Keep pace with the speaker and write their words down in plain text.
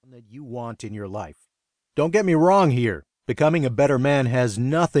that you want in your life. Don't get me wrong here. Becoming a better man has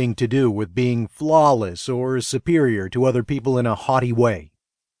nothing to do with being flawless or superior to other people in a haughty way.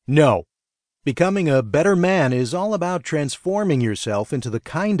 No. Becoming a better man is all about transforming yourself into the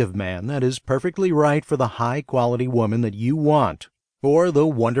kind of man that is perfectly right for the high-quality woman that you want, or the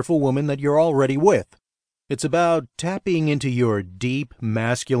wonderful woman that you're already with. It's about tapping into your deep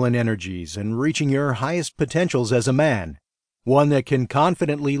masculine energies and reaching your highest potentials as a man, one that can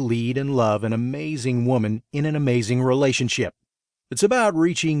confidently lead and love an amazing woman in an amazing relationship. It's about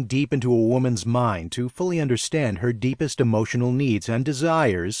reaching deep into a woman's mind to fully understand her deepest emotional needs and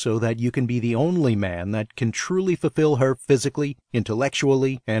desires so that you can be the only man that can truly fulfill her physically,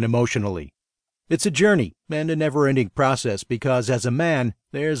 intellectually, and emotionally. It's a journey and a never-ending process because as a man,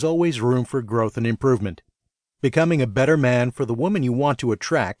 there's always room for growth and improvement. Becoming a better man for the woman you want to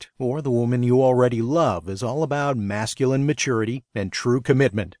attract, or the woman you already love, is all about masculine maturity and true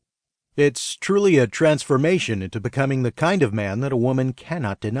commitment. It's truly a transformation into becoming the kind of man that a woman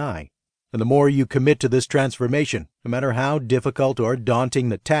cannot deny. And the more you commit to this transformation, no matter how difficult or daunting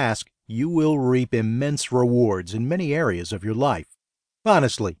the task, you will reap immense rewards in many areas of your life.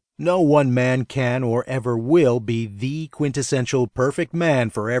 Honestly, no one man can or ever will be the quintessential perfect man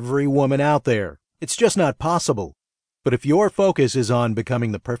for every woman out there. It's just not possible. But if your focus is on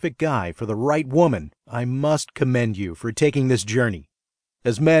becoming the perfect guy for the right woman, I must commend you for taking this journey.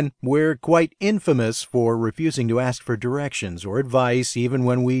 As men, we're quite infamous for refusing to ask for directions or advice even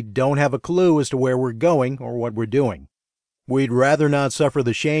when we don't have a clue as to where we're going or what we're doing. We'd rather not suffer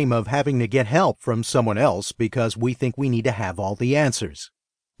the shame of having to get help from someone else because we think we need to have all the answers.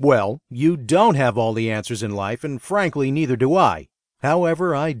 Well, you don't have all the answers in life, and frankly, neither do I.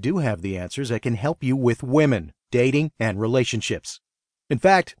 However, I do have the answers that can help you with women, dating, and relationships. In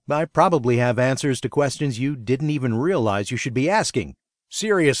fact, I probably have answers to questions you didn't even realize you should be asking.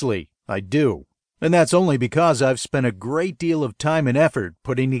 Seriously, I do. And that's only because I've spent a great deal of time and effort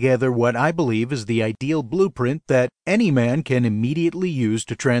putting together what I believe is the ideal blueprint that any man can immediately use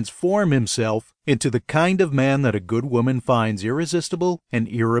to transform himself into the kind of man that a good woman finds irresistible and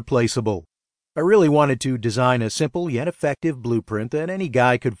irreplaceable. I really wanted to design a simple yet effective blueprint that any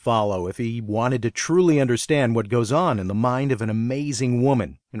guy could follow if he wanted to truly understand what goes on in the mind of an amazing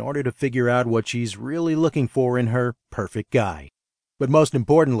woman in order to figure out what she's really looking for in her perfect guy. But most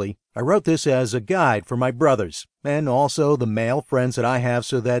importantly, I wrote this as a guide for my brothers and also the male friends that I have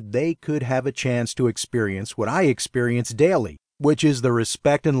so that they could have a chance to experience what I experience daily, which is the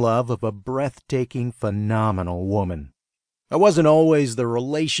respect and love of a breathtaking, phenomenal woman. I wasn't always the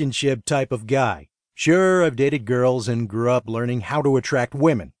relationship type of guy. Sure, I've dated girls and grew up learning how to attract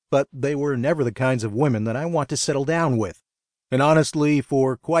women, but they were never the kinds of women that I want to settle down with. And honestly,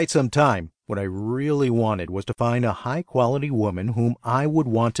 for quite some time, what I really wanted was to find a high-quality woman whom I would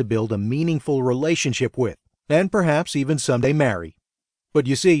want to build a meaningful relationship with, and perhaps even someday marry. But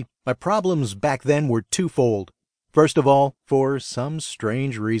you see, my problems back then were twofold. First of all, for some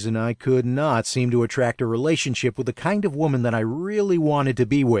strange reason, I could not seem to attract a relationship with the kind of woman that I really wanted to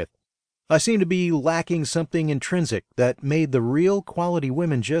be with. I seemed to be lacking something intrinsic that made the real quality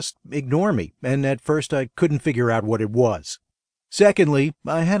women just ignore me, and at first I couldn't figure out what it was. Secondly,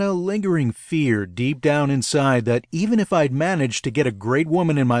 I had a lingering fear deep down inside that even if I'd managed to get a great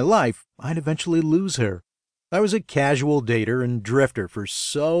woman in my life, I'd eventually lose her. I was a casual dater and drifter for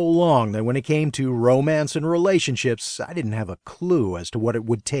so long that when it came to romance and relationships, I didn't have a clue as to what it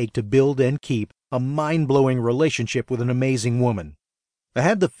would take to build and keep a mind-blowing relationship with an amazing woman. I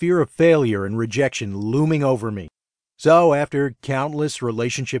had the fear of failure and rejection looming over me. So after countless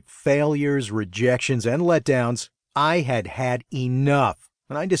relationship failures, rejections, and letdowns, I had had enough,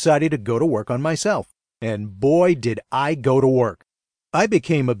 and I decided to go to work on myself. And boy, did I go to work. I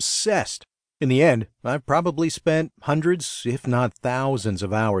became obsessed. In the end, I've probably spent hundreds, if not thousands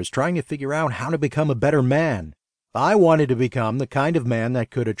of hours trying to figure out how to become a better man. I wanted to become the kind of man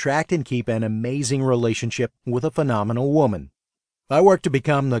that could attract and keep an amazing relationship with a phenomenal woman. I worked to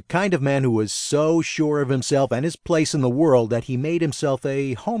become the kind of man who was so sure of himself and his place in the world that he made himself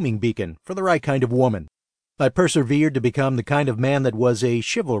a homing beacon for the right kind of woman. I persevered to become the kind of man that was a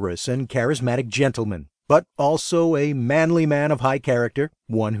chivalrous and charismatic gentleman, but also a manly man of high character,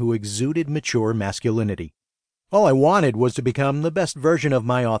 one who exuded mature masculinity. All I wanted was to become the best version of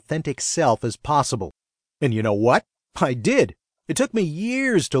my authentic self as possible. And you know what? I did. It took me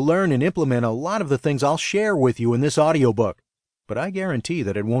years to learn and implement a lot of the things I'll share with you in this audiobook, but I guarantee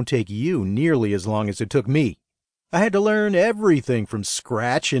that it won't take you nearly as long as it took me. I had to learn everything from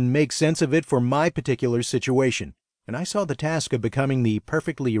scratch and make sense of it for my particular situation, and I saw the task of becoming the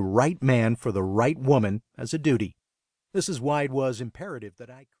perfectly right man for the right woman as a duty. This is why it was imperative that I